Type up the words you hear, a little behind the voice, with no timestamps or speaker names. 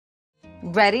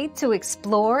Ready to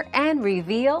explore and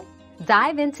reveal?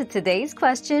 Dive into today's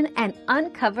question and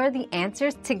uncover the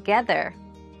answers together.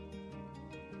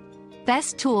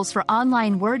 Best tools for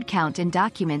online word count in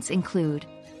documents include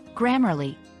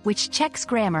Grammarly, which checks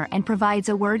grammar and provides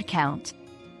a word count;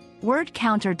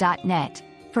 wordcounter.net,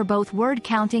 for both word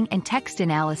counting and text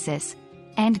analysis;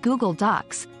 and Google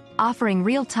Docs, offering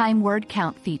real-time word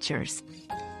count features.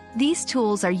 These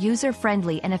tools are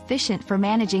user-friendly and efficient for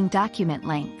managing document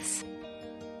lengths.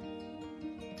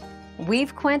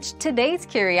 We've quenched today's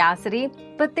curiosity,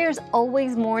 but there's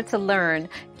always more to learn.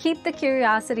 Keep the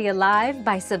curiosity alive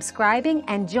by subscribing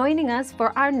and joining us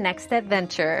for our next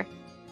adventure.